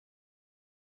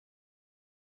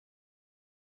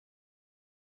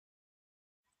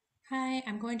Hi,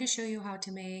 I'm going to show you how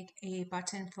to make a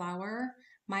button flower.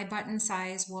 My button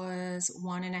size was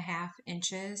 1.5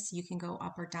 inches. You can go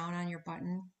up or down on your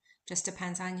button. Just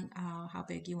depends on how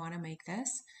big you want to make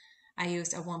this. I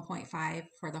used a 1.5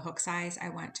 for the hook size. I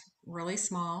went really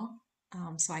small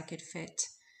so I could fit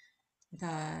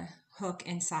the hook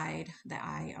inside the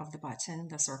eye of the button,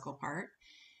 the circle part.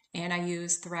 And I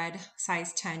used thread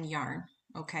size 10 yarn.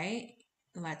 Okay,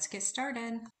 let's get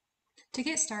started. To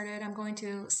get started, I'm going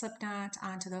to slip knot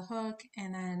onto the hook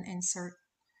and then insert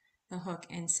the hook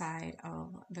inside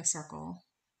of the circle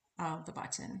of the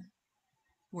button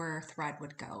where thread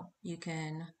would go. You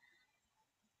can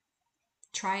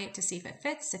try it to see if it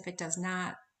fits. If it does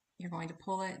not, you're going to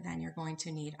pull it, then you're going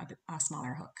to need a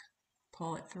smaller hook.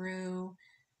 Pull it through,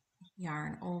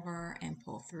 yarn over, and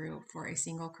pull through for a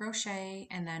single crochet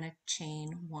and then a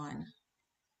chain one.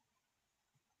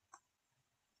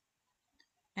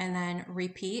 And then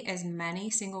repeat as many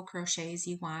single crochets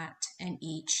you want in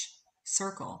each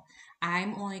circle.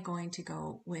 I'm only going to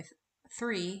go with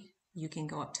 3. You can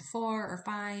go up to 4 or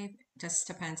 5, just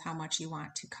depends how much you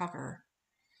want to cover.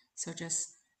 So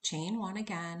just chain 1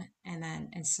 again and then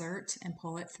insert and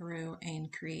pull it through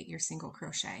and create your single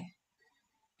crochet.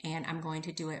 And I'm going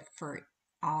to do it for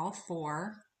all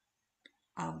 4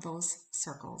 of those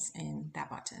circles in that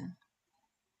button.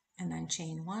 And then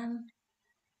chain 1,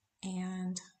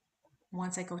 and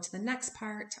once I go to the next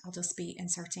part, I'll just be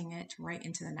inserting it right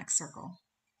into the next circle.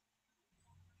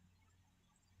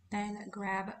 Then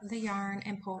grab the yarn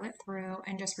and pull it through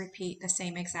and just repeat the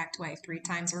same exact way 3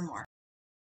 times or more.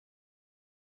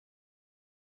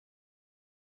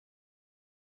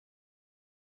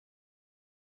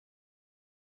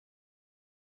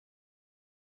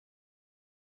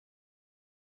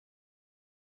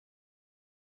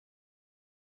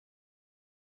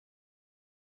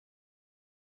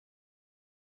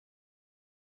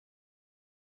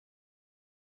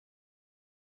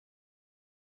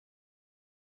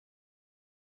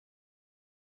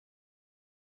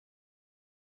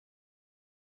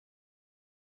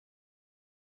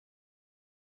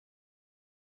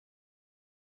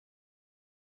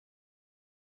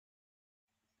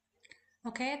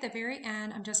 Okay, at the very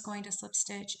end, I'm just going to slip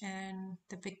stitch in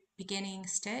the beginning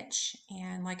stitch.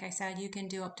 And like I said, you can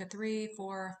do up to 3,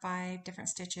 4, 5 different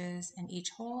stitches in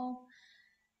each hole,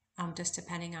 just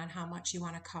depending on how much you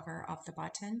want to cover of the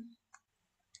button.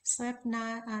 Slip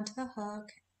knot onto the hook,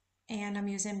 and I'm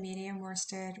using medium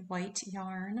worsted white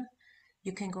yarn.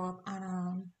 You can go up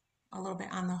on a little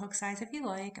bit on the hook size if you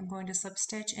like. I'm going to slip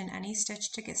stitch in any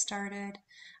stitch to get started.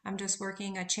 I'm just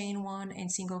working a chain 1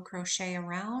 and single crochet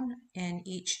around in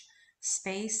each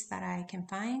space that I can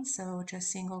find. So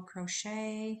just single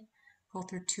crochet, pull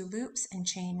through 2 loops and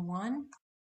chain 1.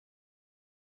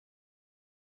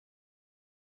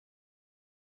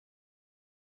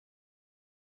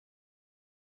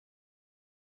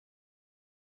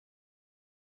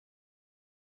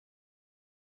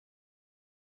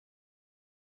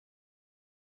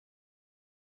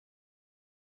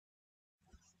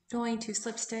 Going to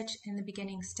slip stitch in the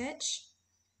beginning stitch,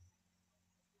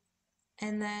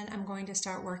 and then I'm going to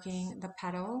start working the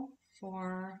petal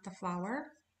for the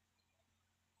flower.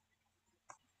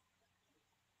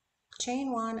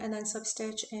 Chain 1 and then slip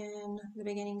stitch in the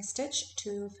beginning stitch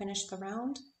to finish the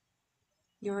round.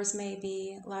 Yours may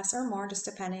be less or more, just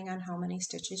depending on how many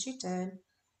stitches you did.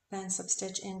 Then slip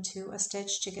stitch into a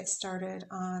stitch to get started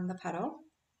on the petal.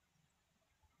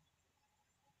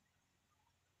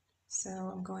 So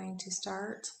I'm going to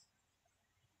start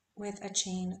with a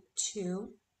chain 2.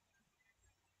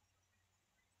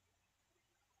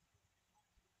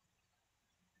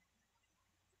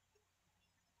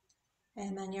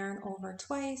 And then yarn over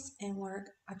twice and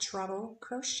work a treble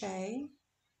crochet.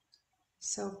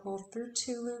 So pull through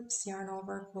 2 loops, yarn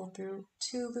over, pull through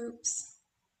 2 loops,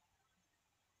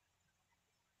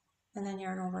 and then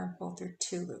yarn over and pull through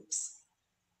 2 loops.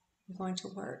 I'm going to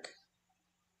work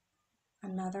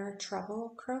another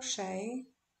treble crochet.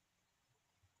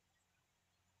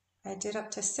 I did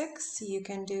up to 6, so you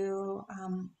can do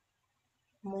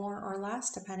more or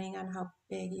less depending on how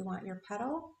big you want your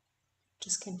petal.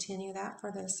 Just continue that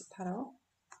for this petal.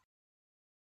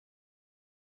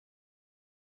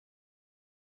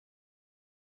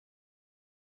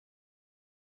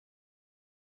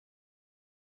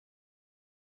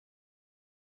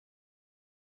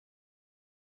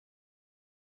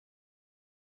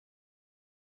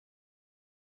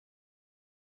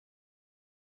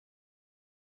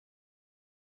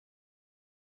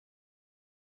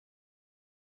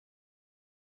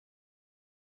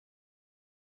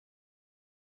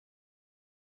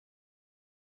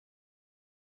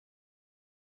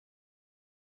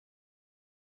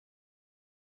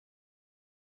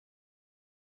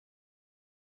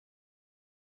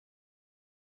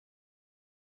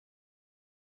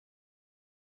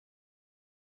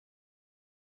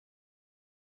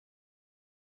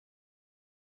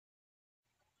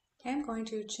 Okay, I'm going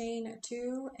to chain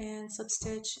 2 and slip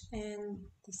stitch in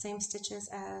the same stitches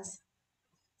as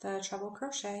the treble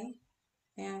crochet,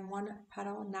 and one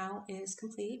petal now is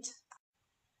complete.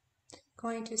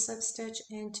 Going to slip stitch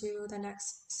into the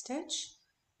next stitch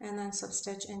and then slip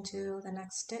stitch into the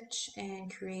next stitch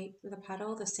and create the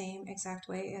petal the same exact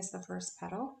way as the first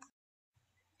petal.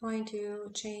 Going to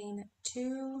chain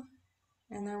 2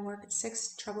 and then work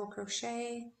 6 treble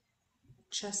crochet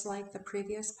just like the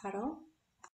previous petal.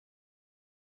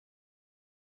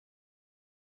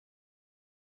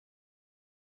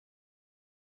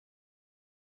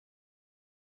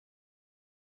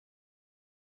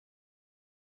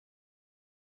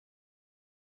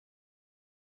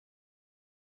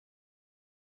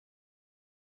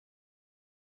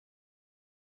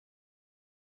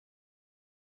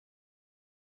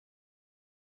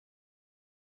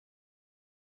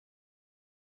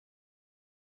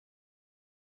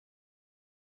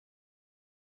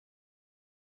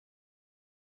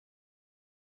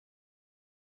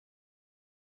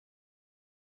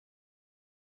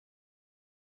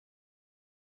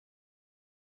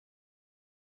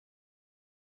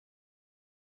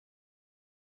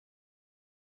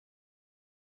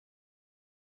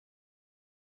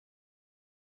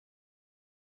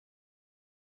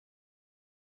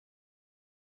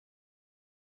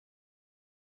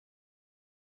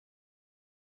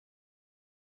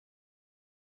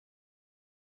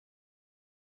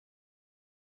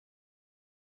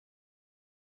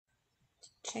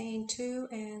 Chain 2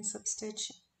 and slip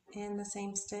stitch in the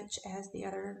same stitch as the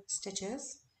other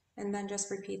stitches, and then just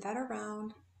repeat that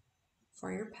around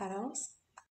for your petals.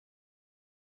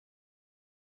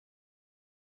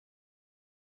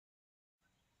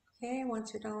 Okay,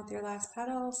 once you're done with your last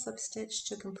petal, slip stitch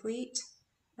to complete,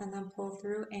 and then pull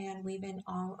through and weave in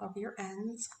all of your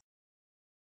ends.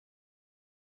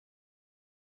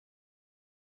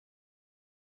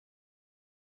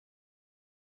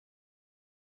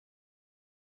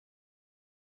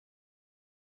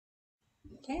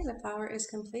 Okay, the flower is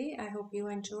complete. I hope you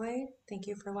enjoyed. Thank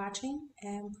you for watching,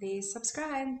 and please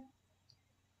subscribe.